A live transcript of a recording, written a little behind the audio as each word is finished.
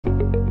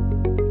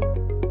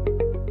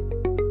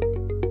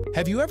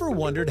Have you ever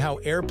wondered how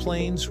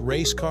airplanes,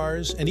 race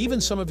cars, and even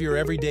some of your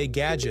everyday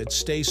gadgets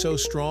stay so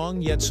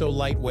strong yet so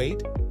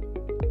lightweight?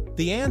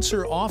 The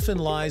answer often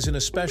lies in a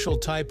special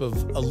type of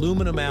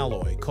aluminum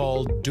alloy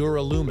called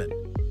duralumin.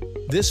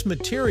 This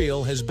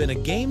material has been a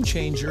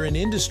game-changer in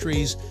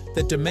industries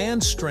that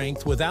demand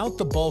strength without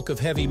the bulk of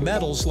heavy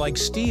metals like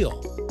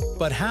steel.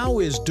 But how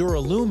is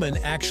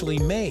duralumin actually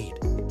made?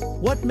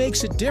 What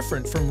makes it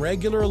different from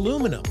regular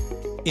aluminum?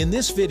 In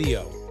this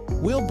video,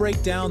 we'll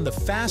break down the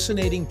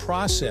fascinating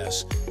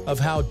process of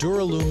how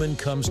duralumin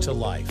comes to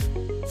life,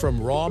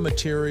 from raw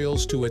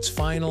materials to its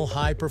final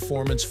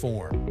high-performance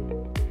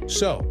form.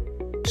 So,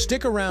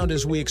 stick around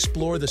as we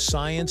explore the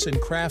science and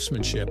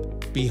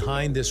craftsmanship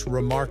behind this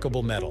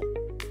remarkable metal,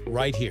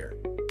 right here,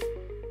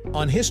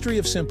 on History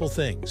of Simple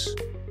Things.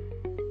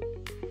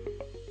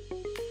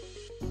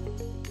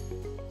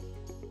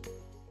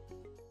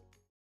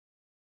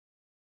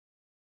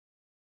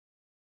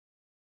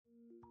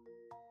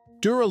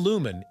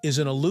 Duralumin is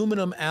an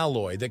aluminum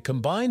alloy that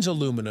combines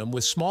aluminum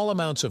with small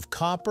amounts of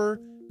copper,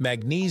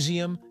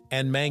 magnesium,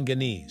 and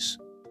manganese.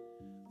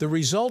 The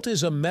result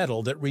is a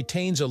metal that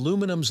retains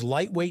aluminum's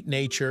lightweight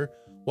nature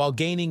while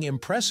gaining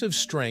impressive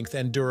strength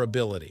and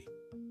durability.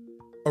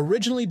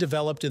 Originally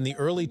developed in the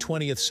early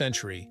 20th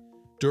century,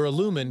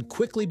 duralumin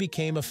quickly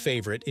became a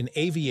favorite in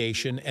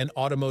aviation and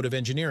automotive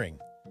engineering.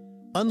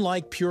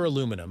 Unlike pure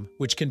aluminum,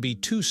 which can be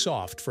too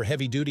soft for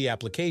heavy-duty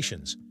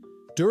applications,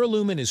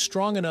 duralumin is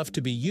strong enough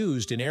to be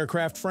used in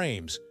aircraft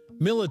frames,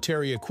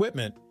 military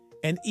equipment,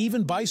 and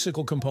even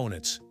bicycle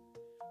components.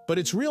 But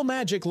its real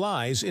magic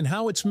lies in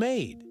how it's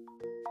made.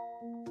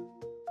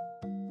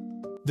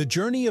 The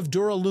journey of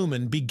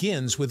duralumin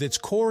begins with its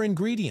core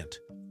ingredient,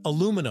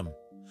 aluminum.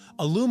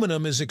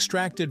 Aluminum is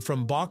extracted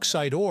from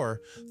bauxite ore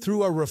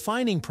through a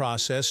refining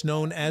process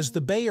known as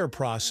the Bayer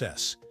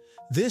process.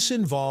 This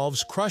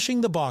involves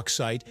crushing the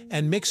bauxite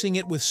and mixing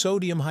it with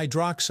sodium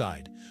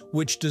hydroxide,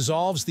 which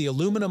dissolves the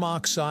aluminum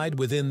oxide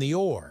within the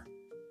ore.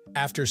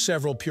 After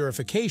several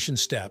purification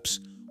steps,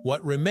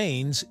 what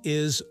remains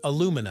is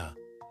alumina,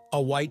 a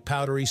white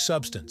powdery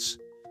substance.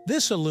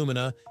 This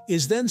alumina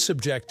is then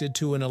subjected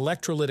to an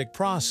electrolytic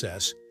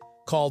process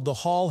called the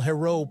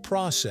Hall-Héroult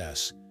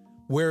process,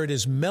 where it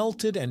is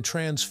melted and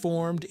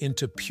transformed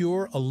into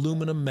pure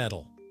aluminum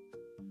metal.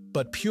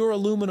 But pure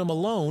aluminum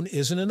alone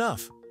isn't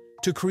enough.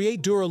 To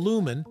create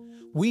duralumin,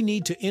 we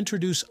need to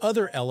introduce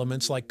other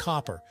elements like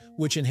copper,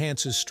 which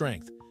enhances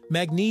strength,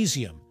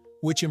 magnesium,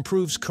 which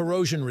improves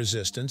corrosion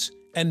resistance,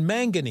 and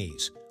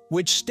manganese,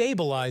 which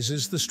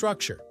stabilizes the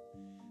structure.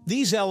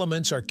 These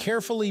elements are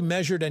carefully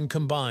measured and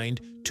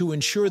combined to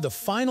ensure the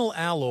final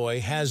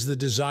alloy has the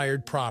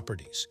desired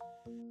properties.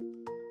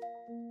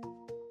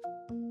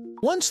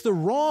 Once the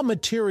raw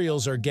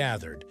materials are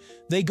gathered,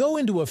 they go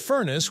into a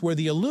furnace where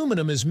the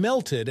aluminum is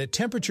melted at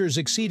temperatures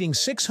exceeding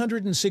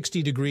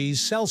 660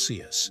 degrees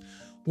Celsius,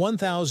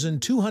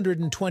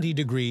 1,220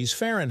 degrees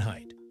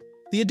Fahrenheit.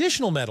 The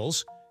additional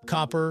metals,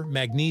 copper,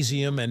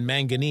 magnesium, and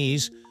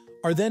manganese,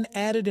 are then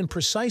added in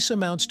precise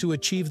amounts to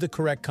achieve the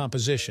correct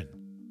composition.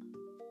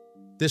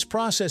 This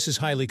process is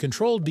highly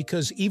controlled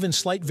because even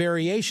slight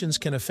variations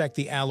can affect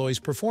the alloy's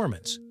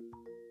performance.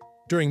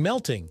 During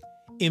melting,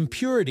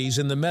 impurities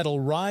in the metal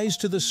rise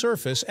to the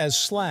surface as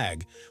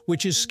slag,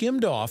 which is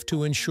skimmed off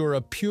to ensure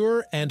a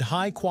pure and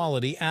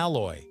high-quality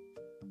alloy.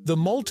 The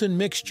molten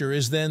mixture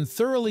is then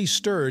thoroughly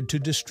stirred to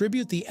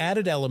distribute the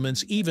added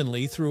elements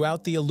evenly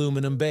throughout the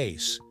aluminum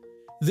base.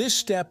 This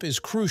step is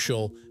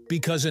crucial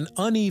because an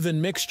uneven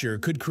mixture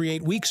could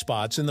create weak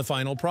spots in the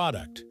final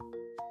product.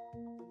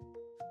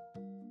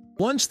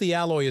 Once the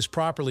alloy is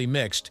properly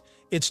mixed,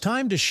 it's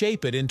time to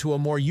shape it into a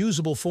more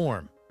usable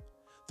form.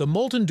 The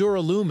molten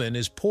duralumin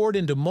is poured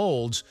into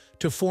molds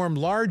to form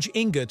large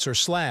ingots or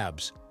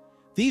slabs.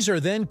 These are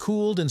then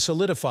cooled and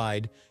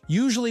solidified,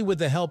 usually with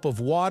the help of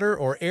water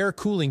or air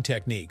cooling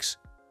techniques.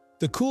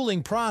 The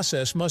cooling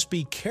process must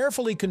be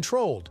carefully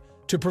controlled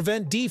to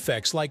prevent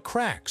defects like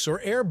cracks or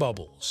air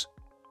bubbles.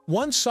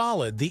 Once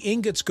solid, the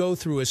ingots go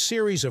through a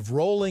series of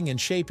rolling and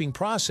shaping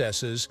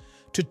processes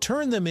to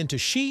turn them into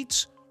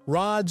sheets,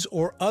 rods,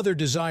 or other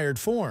desired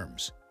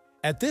forms.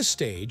 At this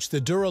stage,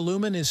 the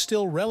duralumin is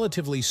still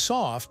relatively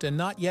soft and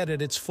not yet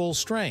at its full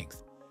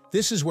strength.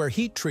 This is where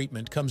heat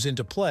treatment comes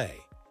into play.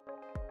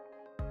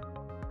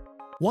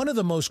 One of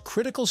the most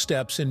critical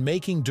steps in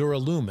making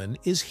duralumin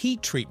is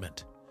heat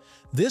treatment.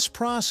 This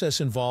process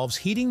involves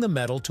heating the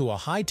metal to a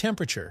high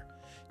temperature,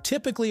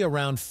 typically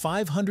around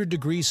 500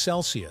 degrees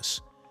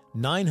Celsius,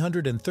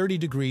 930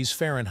 degrees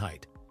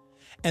Fahrenheit,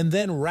 and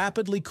then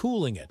rapidly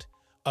cooling it,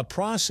 a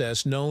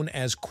process known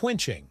as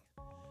quenching.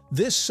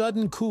 This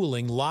sudden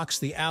cooling locks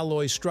the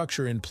alloy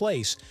structure in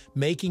place,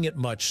 making it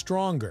much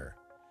stronger.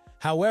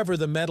 However,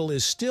 the metal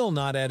is still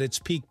not at its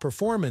peak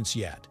performance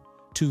yet.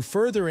 To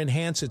further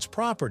enhance its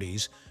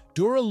properties,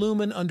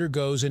 duralumin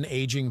undergoes an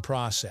aging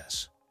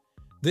process.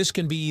 This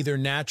can be either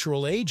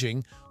natural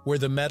aging, where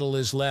the metal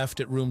is left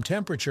at room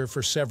temperature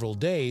for several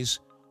days,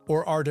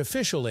 or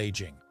artificial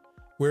aging,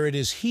 where it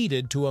is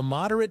heated to a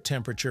moderate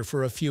temperature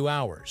for a few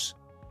hours.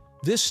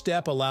 This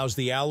step allows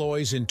the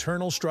alloy's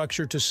internal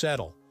structure to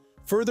settle,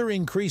 further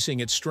increasing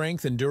its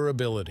strength and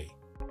durability.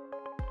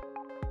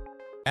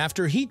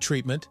 After heat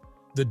treatment,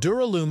 the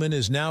duralumin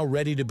is now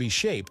ready to be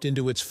shaped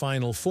into its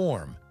final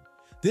form.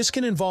 This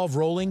can involve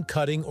rolling,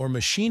 cutting, or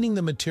machining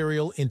the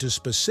material into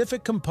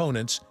specific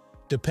components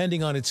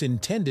depending on its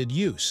intended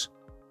use.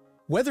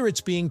 Whether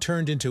it's being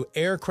turned into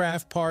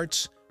aircraft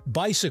parts,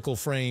 bicycle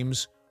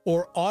frames,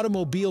 or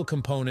automobile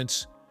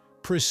components,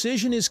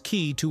 precision is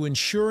key to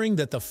ensuring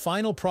that the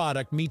final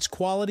product meets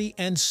quality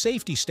and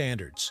safety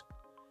standards.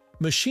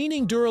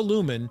 Machining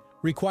duralumin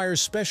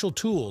requires special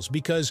tools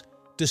because,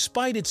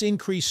 despite its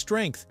increased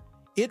strength,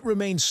 it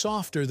remains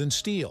softer than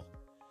steel.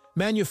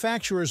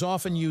 Manufacturers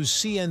often use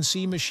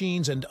CNC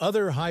machines and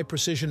other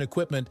high-precision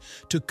equipment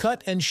to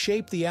cut and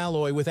shape the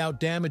alloy without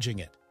damaging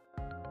it.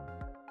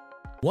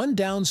 One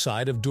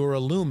downside of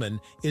duralumin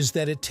is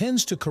that it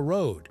tends to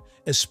corrode,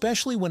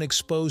 especially when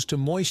exposed to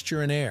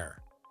moisture and air.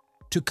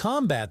 To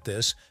combat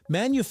this,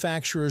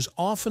 manufacturers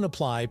often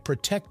apply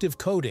protective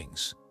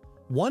coatings.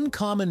 One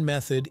common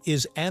method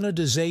is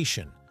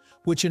anodization,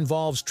 which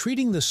involves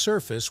treating the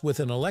surface with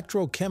an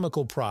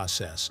electrochemical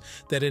process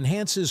that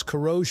enhances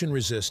corrosion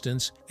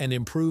resistance and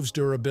improves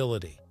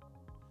durability.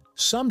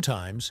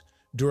 Sometimes,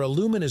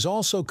 duralumin is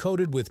also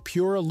coated with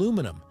pure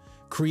aluminum,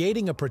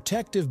 creating a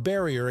protective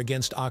barrier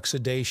against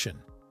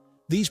oxidation.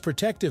 These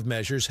protective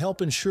measures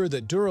help ensure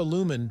that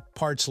duralumin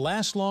parts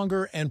last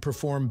longer and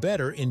perform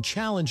better in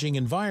challenging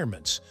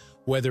environments,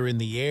 whether in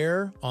the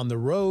air, on the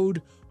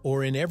road,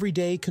 or in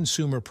everyday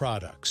consumer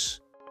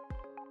products.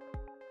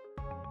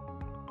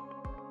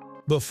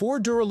 Before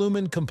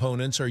duralumin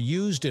components are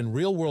used in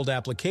real-world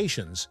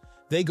applications,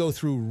 they go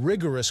through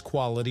rigorous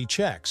quality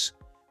checks.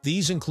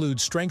 These include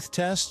strength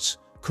tests,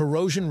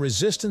 corrosion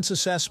resistance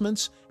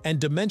assessments, and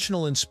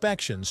dimensional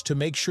inspections to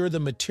make sure the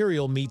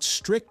material meets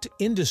strict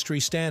industry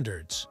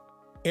standards.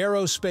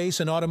 Aerospace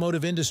and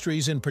automotive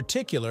industries in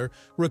particular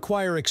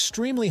require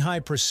extremely high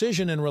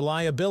precision and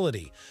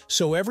reliability,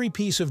 so every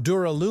piece of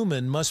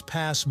duralumin must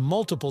pass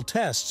multiple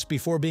tests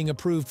before being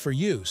approved for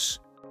use.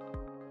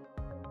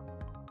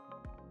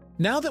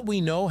 Now that we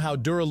know how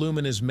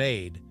duralumin is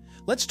made,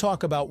 let's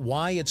talk about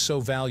why it's so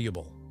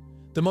valuable.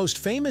 The most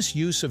famous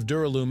use of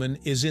duralumin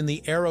is in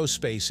the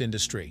aerospace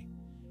industry.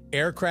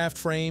 Aircraft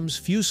frames,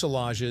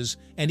 fuselages,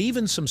 and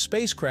even some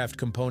spacecraft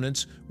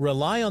components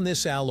rely on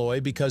this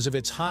alloy because of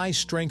its high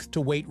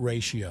strength-to-weight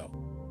ratio.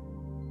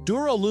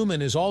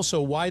 Duralumin is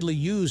also widely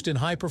used in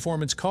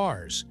high-performance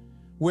cars,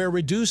 where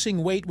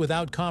reducing weight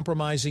without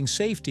compromising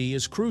safety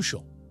is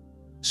crucial.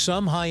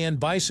 Some high-end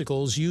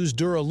bicycles use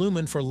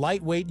duralumin for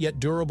lightweight yet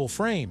durable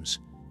frames,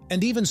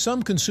 and even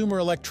some consumer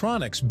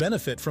electronics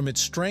benefit from its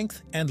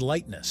strength and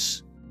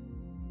lightness.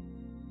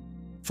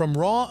 From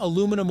raw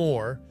aluminum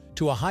ore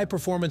to a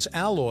high-performance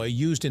alloy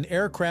used in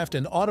aircraft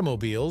and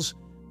automobiles,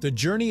 the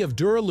journey of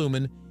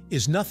duralumin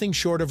is nothing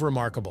short of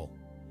remarkable.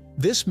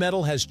 This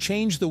metal has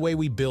changed the way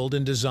we build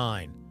and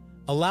design,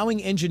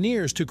 allowing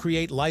engineers to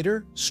create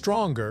lighter,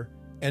 stronger,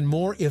 and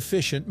more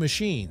efficient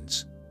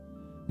machines.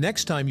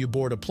 Next time you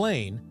board a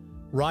plane,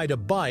 ride a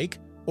bike,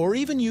 or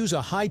even use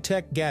a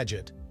high-tech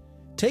gadget,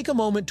 take a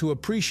moment to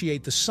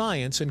appreciate the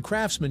science and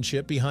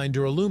craftsmanship behind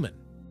duralumin.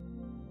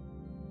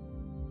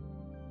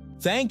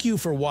 Thank you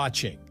for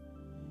watching.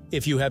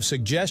 If you have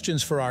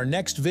suggestions for our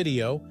next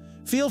video,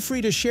 feel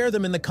free to share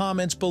them in the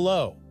comments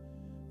below.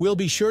 We'll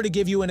be sure to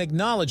give you an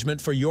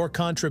acknowledgement for your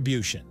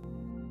contribution.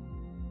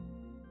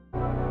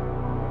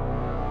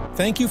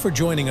 Thank you for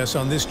joining us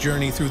on this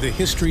journey through the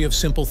history of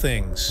simple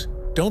things.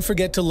 Don't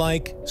forget to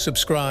like,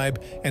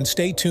 subscribe, and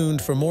stay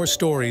tuned for more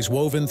stories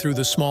woven through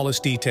the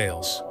smallest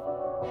details.